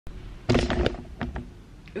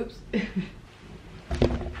Oops.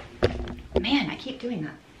 Man, I keep doing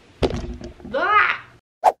that. Ah!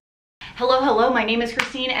 Hello, my name is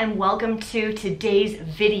Christine and welcome to today's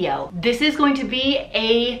video. This is going to be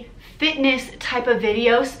a fitness type of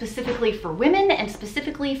video specifically for women and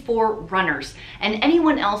specifically for runners and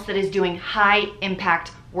anyone else that is doing high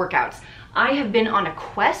impact workouts. I have been on a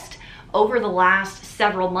quest over the last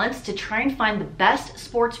several months to try and find the best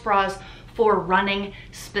sports bras for running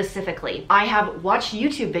specifically. I have watched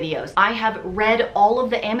YouTube videos. I have read all of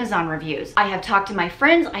the Amazon reviews. I have talked to my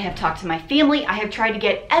friends. I have talked to my family. I have tried to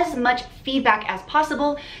get as much feedback as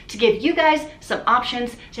possible to give you guys some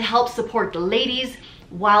options to help support the ladies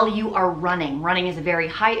while you are running. Running is a very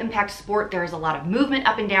high impact sport. There's a lot of movement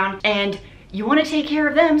up and down, and you want to take care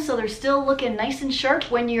of them so they're still looking nice and sharp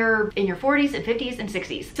when you're in your 40s and 50s and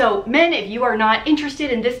 60s. So men, if you are not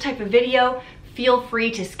interested in this type of video, feel free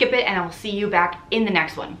to skip it and I will see you back in the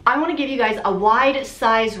next one. I want to give you guys a wide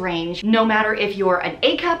size range, no matter if you're an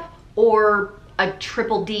A cup or a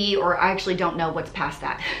triple D, or I actually don't know what's past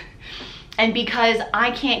that. And because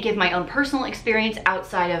I can't give my own personal experience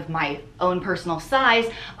outside of my own personal size,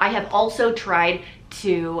 I have also tried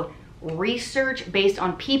to research based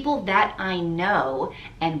on people that I know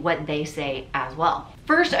and what they say as well.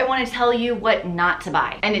 First, I want to tell you what not to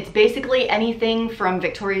buy. And it's basically anything from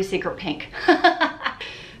Victoria's Secret Pink.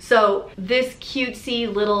 So this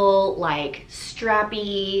cutesy little like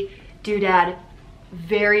strappy doodad,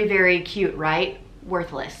 very, very cute, right?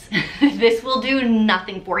 Worthless. This will do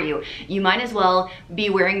nothing for you. You might as well be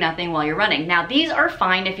wearing nothing while you're running. Now, these are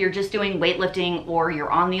fine if you're just doing weightlifting or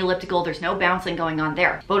you're on the elliptical. There's no bouncing going on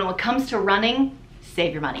there. But when it comes to running,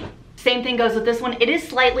 save your money. Same thing goes with this one. It is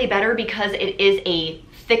slightly better because it is a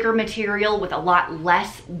thicker material with a lot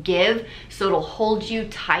less give, so it'll hold you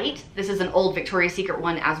tight. This is an old Victoria's Secret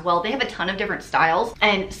one as well. They have a ton of different styles,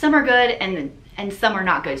 and some are good and some are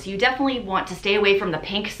not good. So you definitely want to stay away from the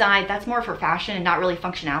pink side. That's more for fashion and not really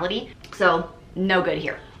functionality. So no good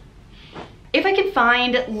here. If I can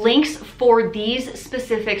find links for these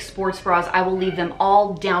specific sports bras, I will leave them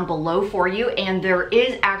all down below for you. And there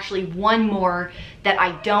is actually one more that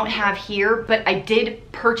I don't have here, but I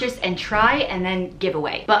did purchase and try and then give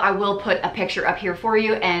away. But I will put a picture up here for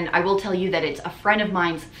you, and I will tell you that it's a friend of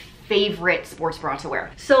mine's favorite sports bra to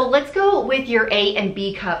wear. So let's go with your A and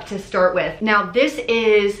B cup to start with. Now this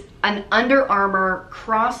is an Under Armour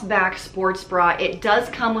crossback sports bra. It does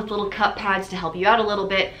come with little cup pads to help you out a little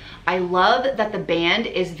bit. I love that the band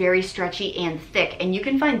is very stretchy and thick, and you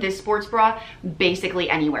can find this sports bra basically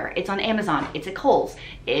anywhere. It's on Amazon, it's at Kohl's,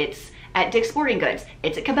 it's at Dick's Sporting Goods,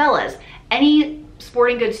 it's at Cabela's. Any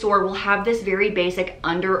sporting goods store will have this very basic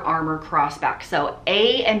Under Armour crossback. So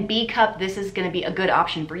A and B cup, this is gonna be a good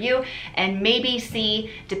option for you, and maybe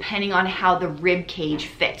C, depending on how the rib cage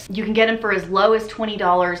fits. You can get them for as low as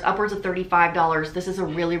 $20, upwards of $35. This is a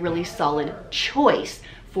really, really solid choice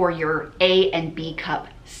for your A and B cup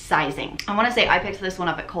sizing. I wanna say I picked this one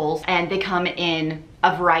up at Kohl's, and they come in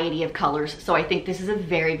a variety of colors, so I think this is a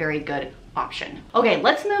very, very good option. Okay,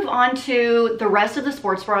 let's move on to the rest of the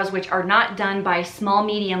sports bras, which are not done by small,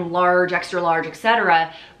 medium, large, extra large,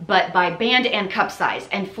 etc., but by band and cup size.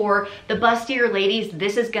 And for the bustier ladies,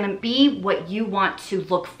 this is gonna be what you want to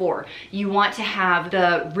look for. You want to have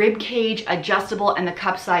the rib cage adjustable and the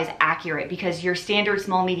cup size accurate, because your standard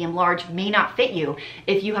small, medium, large may not fit you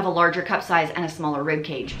if you have a larger cup size and a smaller rib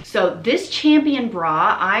cage. So this Champion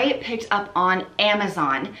bra I picked up on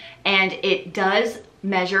Amazon, and it does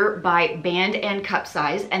measure by band and cup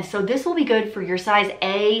size, and so this will be good for your size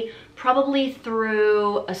A probably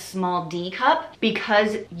through a small D cup,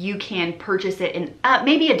 because you can purchase it in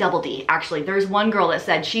maybe a double D. Actually, there's one girl that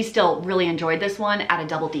said she still really enjoyed this one at a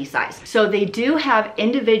double D size. So they do have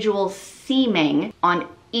individual seaming on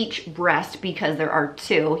each breast, because there are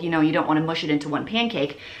two, you know, you don't want to mush it into one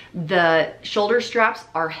pancake. The shoulder straps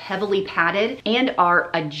are heavily padded and are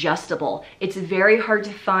adjustable. It's very hard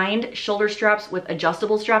to find shoulder straps with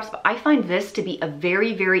adjustable straps, but I find this to be a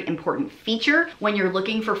very, very important feature when you're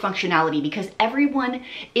looking for functionality, because everyone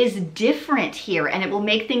is different here and it will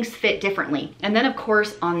make things fit differently. And then of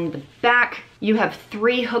course on the back, you have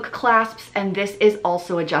 3 hook clasps, and this is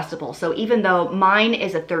also adjustable. So even though mine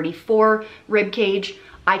is a 34 rib cage,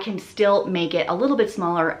 I can still make it a little bit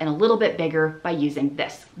smaller and a little bit bigger by using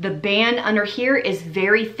this. The band under here is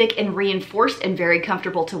very thick and reinforced and very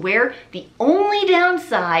comfortable to wear. The only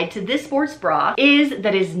downside to this sports bra is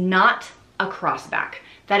that it's not a crossback.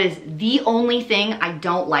 That is the only thing I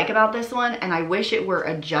don't like about this one, and I wish it were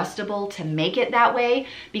adjustable to make it that way,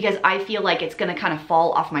 because I feel like it's gonna kind of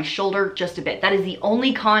fall off my shoulder just a bit. That is the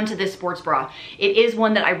only con to this sports bra. It is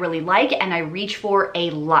one that I really like and I reach for a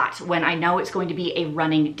lot when I know it's going to be a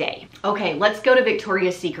running day. Okay, let's go to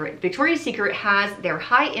Victoria's Secret. Victoria's Secret has their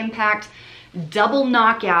high impact double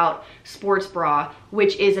knockout sports bra,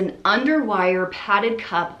 which is an underwire padded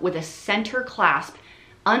cup with a center clasp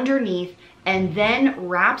underneath and then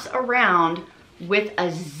wraps around with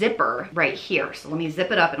a zipper right here. So let me zip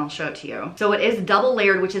it up and I'll show it to you. So it is double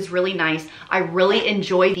layered, which is really nice. I really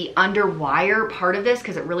enjoy the underwire part of this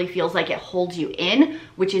because it really feels like it holds you in,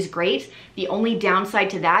 which is great. The only downside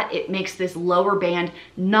to that, it makes this lower band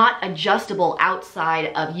not adjustable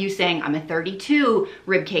outside of you saying I'm a 32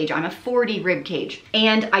 rib cage, I'm a 40 rib cage.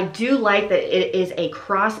 And I do like that it is a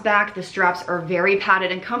crossback. The straps are very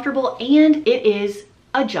padded and comfortable, and it is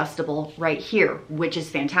adjustable right here, which is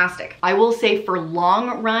fantastic. I will say for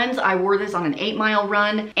long runs, I wore this on an 8-mile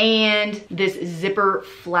run, and this zipper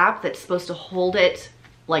flap that's supposed to hold it,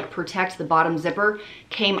 like protect the bottom zipper,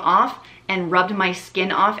 came off and rubbed my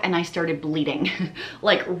skin off, and I started bleeding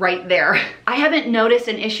like right there. I haven't noticed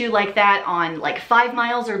an issue like that on like 5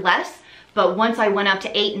 miles or less, but once I went up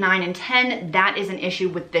to 8, 9, and 10, that is an issue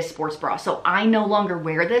with this sports bra. So I no longer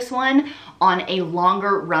wear this one on a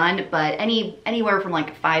longer run, but anywhere from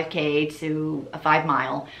like 5K to a 5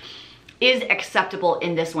 mile is acceptable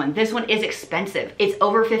in this one. This one is expensive. It's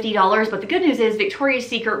over $50, but the good news is Victoria's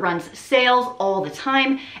Secret runs sales all the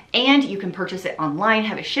time, and you can purchase it online,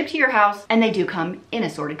 have it shipped to your house, and they do come in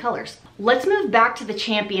assorted colors. Let's move back to the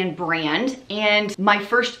Champion brand and my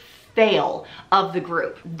first fail of the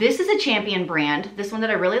group. This is a Champion brand, this one that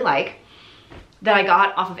I really like, that I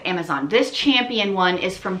got off of Amazon. This Champion one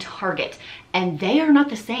is from Target, and they are not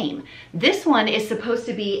the same. This one is supposed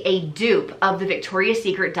to be a dupe of the Victoria's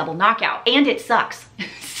Secret Double Knockout, and it sucks.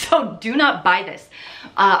 So do not buy this.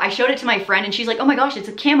 I showed it to my friend and she's like, oh my gosh, it's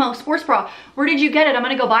a camo sports bra. Where did you get it? I'm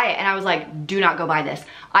gonna go buy it. And I was like, do not go buy this.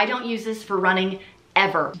 I don't use this for running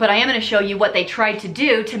ever. But I am gonna show you what they tried to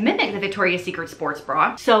do to mimic the Victoria's Secret sports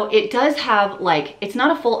bra. So it does have like, it's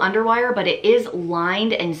not a full underwire, but it is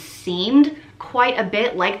lined and seamed quite a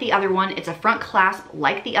bit like the other one. It's a front clasp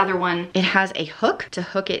like the other one. It has a hook to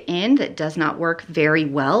hook it in that does not work very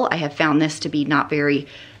well. I have found this to be not very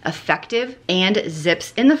effective, and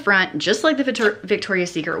zips in the front just like the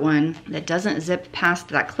Victoria's Secret one that doesn't zip past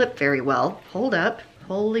that clip very well. Hold up,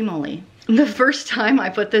 holy moly. The first time I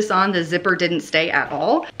put this on, the zipper didn't stay at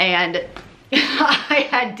all, and I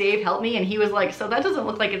had Dave help me and he was like, so that doesn't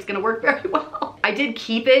look like it's gonna work very well. I did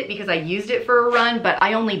keep it because I used it for a run, but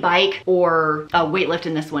I only bike or weightlift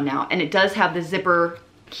in this one now, and it does have the zipper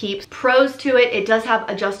keeps. Pros to it, it does have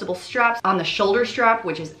adjustable straps on the shoulder strap,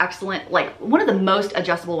 which is excellent. Like one of the most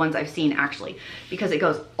adjustable ones I've seen actually, because it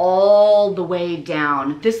goes all the way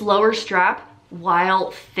down. This lower strap,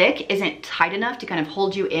 while thick, isn't tight enough to kind of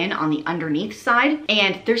hold you in on the underneath side,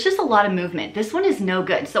 and there's just a lot of movement. This one is no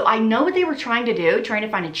good. So I know what they were trying to do, trying to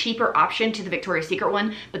find a cheaper option to the Victoria's Secret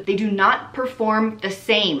one, but they do not perform the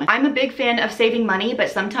same. I'm a big fan of saving money, but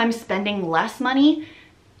sometimes spending less money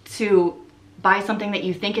to buy something that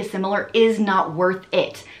you think is similar is not worth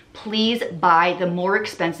it. Please buy the more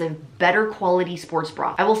expensive, better quality sports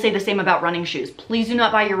bra. I will say the same about running shoes. Please do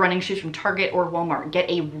not buy your running shoes from Target or Walmart.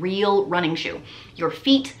 Get a real running shoe. Your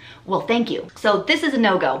feet will thank you. So this is a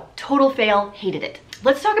no-go. Total fail, hated it.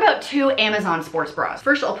 Let's talk about 2 Amazon sports bras.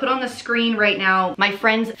 First, I'll put on the screen right now my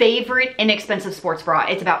friend's favorite inexpensive sports bra.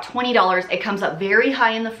 It's about $20. It comes up very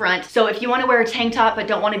high in the front. So if you want to wear a tank top but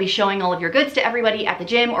don't want to be showing all of your goods to everybody at the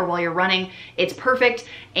gym or while you're running, it's perfect.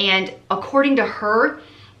 And according to her,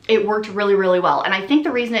 it worked really, really well. And I think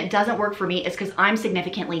the reason it doesn't work for me is because I'm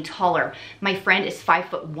significantly taller. My friend is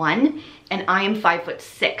 5'1" and I am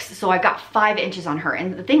 5'6". So I've got 5 inches on her.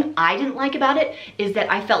 And the thing I didn't like about it is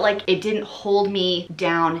that I felt like it didn't hold me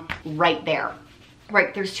down right there.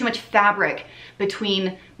 Right, there's too much fabric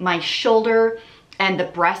between my shoulder and the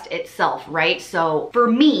breast itself, right? So for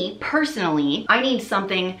me personally, I need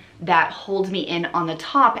something that holds me in on the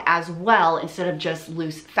top as well instead of just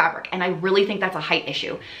loose fabric. And I really think that's a height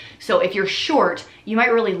issue. So if you're short, you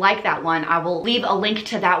might really like that one. I will leave a link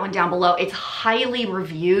to that one down below. It's highly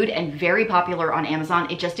reviewed and very popular on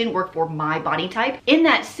Amazon. It just didn't work for my body type. In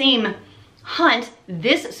that same hunt,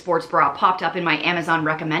 this sports bra popped up in my Amazon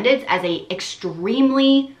recommendeds as a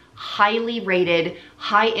extremely highly rated,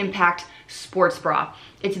 high impact sports bra.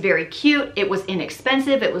 It's very cute. It was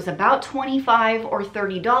inexpensive. It was about $25 or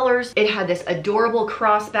 $30. It had this adorable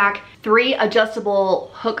crossback, 3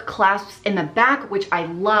 adjustable hook clasps in the back, which I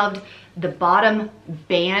loved. The bottom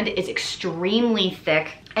band is extremely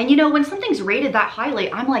thick. And you know, when something's rated that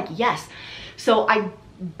highly, I'm like, yes. So I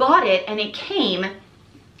bought it and it came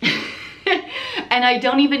and I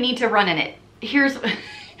don't even need to run in it.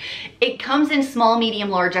 It comes in small, medium,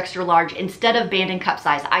 large, extra large instead of band and cup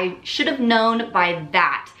size. I should have known by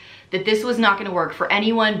that this was not gonna work for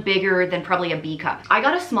anyone bigger than probably a B cup. I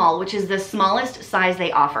got a small, which is the smallest size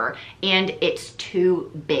they offer, and it's too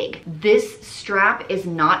big. This strap is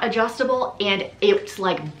not adjustable and it's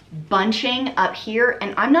like bunching up here,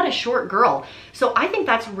 and I'm not a short girl. So I think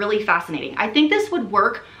that's really fascinating. I think this would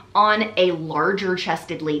work on a larger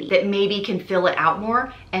chested lady that maybe can fill it out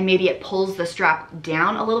more, and maybe it pulls the strap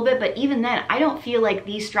down a little bit, but even then I don't feel like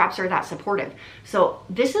these straps are that supportive. So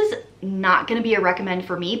this is not gonna be a recommend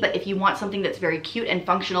for me, but if you want something that's very cute and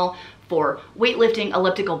functional for weightlifting,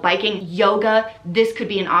 elliptical, biking, yoga, this could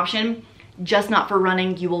be an option, just not for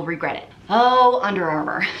running. You will regret it. Oh, Under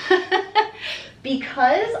Armour.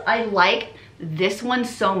 Because I like this one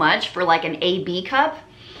so much for like an AB cup,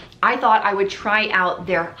 I thought I would try out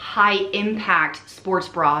their high impact sports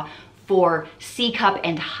bra for C cup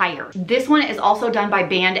and higher. This one is also done by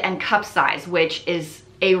band and cup size, which is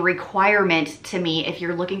a requirement to me if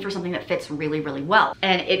you're looking for something that fits really, really well.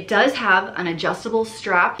 And it does have an adjustable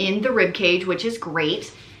strap in the rib cage, which is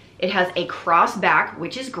great. It has a cross back,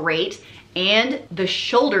 which is great. And the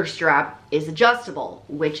shoulder strap is adjustable,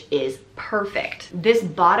 which is perfect. This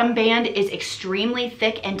bottom band is extremely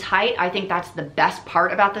thick and tight. I think that's the best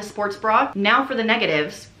part about this sports bra. Now for the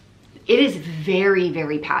negatives, it is very,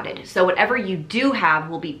 very padded. So whatever you do have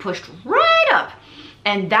will be pushed right up.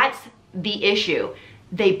 And that's the issue.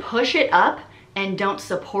 They push it up and don't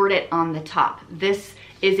support it on the top. This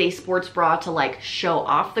is a sports bra to like show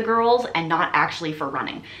off the girls and not actually for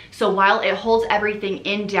running. So while it holds everything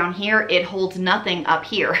in down here, it holds nothing up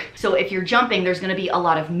here. So if you're jumping, there's gonna be a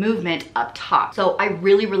lot of movement up top. So I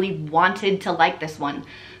really, really wanted to like this one,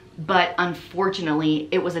 but unfortunately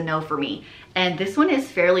it was a no for me. And this one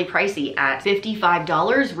is fairly pricey at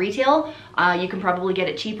 $55 retail. You can probably get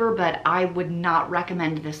it cheaper, but I would not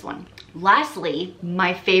recommend this one. Lastly,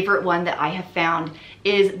 my favorite one that I have found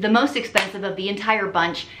is the most expensive of the entire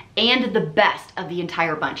bunch and the best of the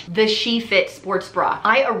entire bunch, the SheFit Sports Bra.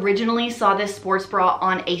 I originally saw this sports bra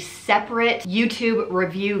on a separate YouTube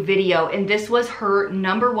review video, and this was her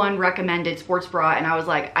 #1 recommended sports bra, and I was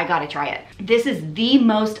like, I gotta try it. This is the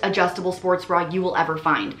most adjustable sports bra you will ever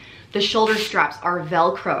find. The shoulder straps are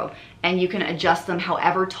Velcro, and you can adjust them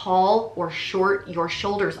however tall or short your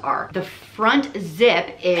shoulders are. The front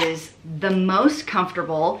zip is the most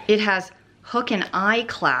comfortable. It has hook and eye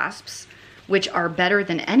clasps, which are better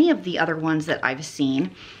than any of the other ones that I've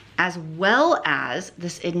seen, as well as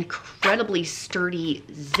this incredibly sturdy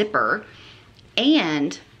zipper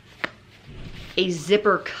and a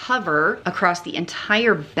zipper cover across the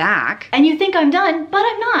entire back. And you think I'm done, but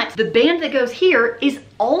I'm not. The band that goes here is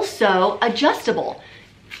also adjustable.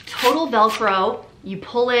 Total Velcro, you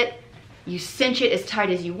pull it, you cinch it as tight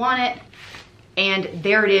as you want it, and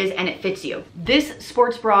there it is, and it fits you. This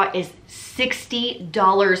sports bra is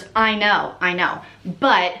 $60. I know.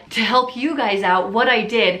 But to help you guys out, what I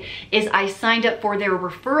did is I signed up for their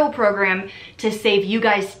referral program to save you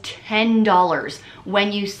guys $10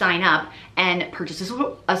 when you sign up and purchase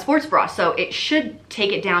a sports bra. So it should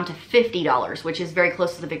take it down to $50, which is very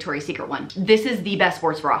close to the Victoria's Secret one. This is the best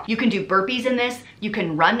sports bra. You can do burpees in this, you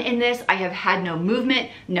can run in this. I have had no movement,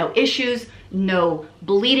 no issues, no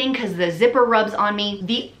bleeding because the zipper rubs on me.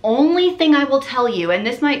 The only thing I will tell you, and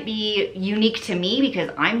this might be unique to me because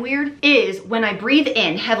I'm weird, is when I breathe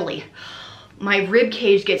in heavily, my rib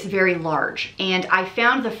cage gets very large. And I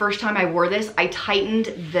found the first time I wore this, I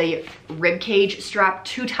tightened the rib cage strap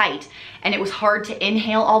too tight, and it was hard to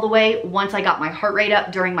inhale all the way once I got my heart rate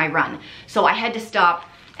up during my run. So I had to stop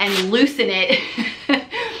and loosen it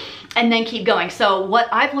and then keep going. So what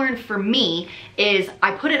I've learned for me is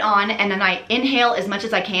I put it on and then I inhale as much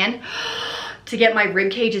as I can to get my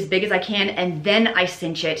rib cage as big as I can, and then I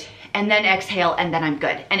cinch it and then exhale, and then I'm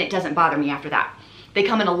good. And it doesn't bother me after that. They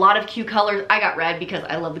come in a lot of cute colors. I got red because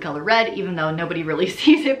I love the color red, even though nobody really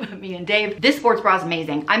sees it but me and Dave. This sports bra is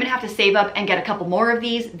amazing. I'm gonna have to save up and get a couple more of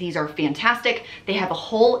these. These are fantastic. They have a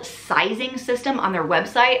whole sizing system on their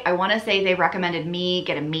website. I wanna say they recommended me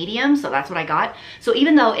get a medium, so that's what I got. So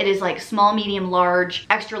even though it is like small, medium, large,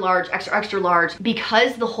 extra large, extra large,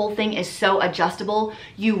 because the whole thing is so adjustable,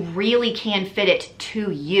 you really can fit it to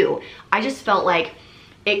you. I just felt like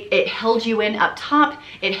It held you in up top,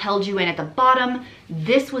 it held you in at the bottom.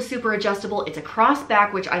 This was super adjustable. It's a cross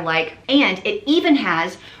back, which I like, and it even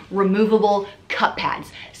has removable cup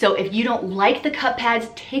pads. So if you don't like the cup pads,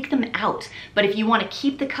 take them out. But if you want to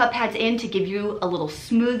keep the cup pads in to give you a little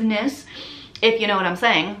smoothness, if you know what I'm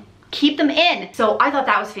saying, keep them in. So I thought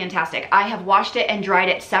that was fantastic. I have washed it and dried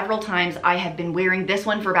it several times. I have been wearing this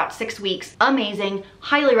one for about 6 weeks. Amazing,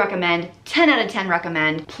 highly recommend, 10 out of 10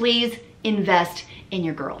 recommend. Please invest in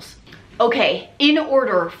your girls. Okay, in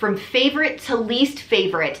order from favorite to least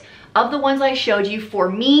favorite of the ones I showed you for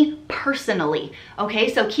me personally.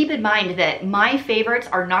 Okay, so keep in mind that my favorites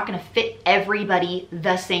are not gonna fit everybody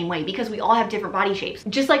the same way because we all have different body shapes.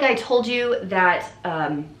 Just like I told you that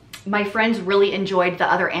my friends really enjoyed the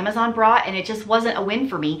other Amazon bra and it just wasn't a win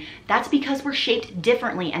for me. That's because we're shaped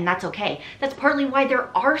differently and that's okay. That's partly why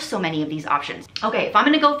there are so many of these options. Okay, if I'm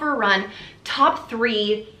gonna go for a run, top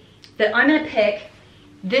 3 that I'm gonna pick,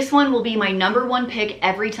 this one will be my #1 pick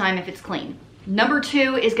every time if it's clean. Number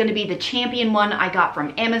 2 is gonna be the Champion one I got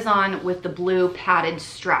from Amazon with the blue padded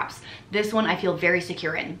straps. This one I feel very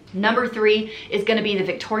secure in. Number 3 is gonna be the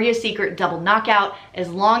Victoria's Secret Double Knockout, as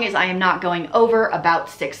long as I am not going over about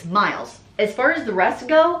 6 miles. As far as the rest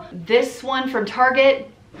go, this one from Target,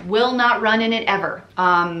 will not run in it ever.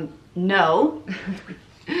 No.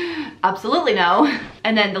 Absolutely no.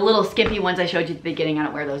 And then the little skimpy ones I showed you at the beginning, I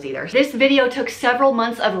don't wear those either. This video took several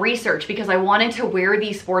months of research because I wanted to wear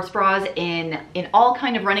these sports bras in all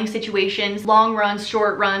kind of running situations, long runs,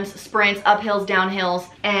 short runs, sprints, uphills, downhills,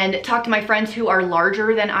 and talk to my friends who are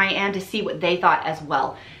larger than I am to see what they thought as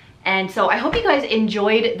well. And so I hope you guys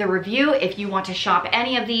enjoyed the review. If you want to shop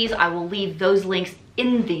any of these, I will leave those links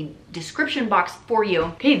in the description box for you.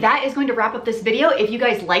 Okay, that is going to wrap up this video. If you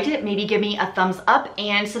guys liked it, maybe give me a thumbs up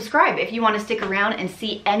and subscribe if you want to stick around and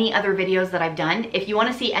see any other videos that I've done. If you want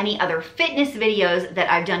to see any other fitness videos that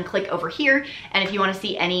I've done, click over here. And if you want to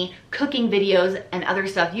see any cooking videos and other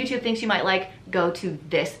stuff YouTube thinks you might like, go to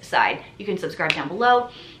this side. You can subscribe down below.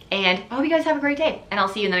 And I hope you guys have a great day, and I'll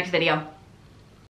see you in the next video.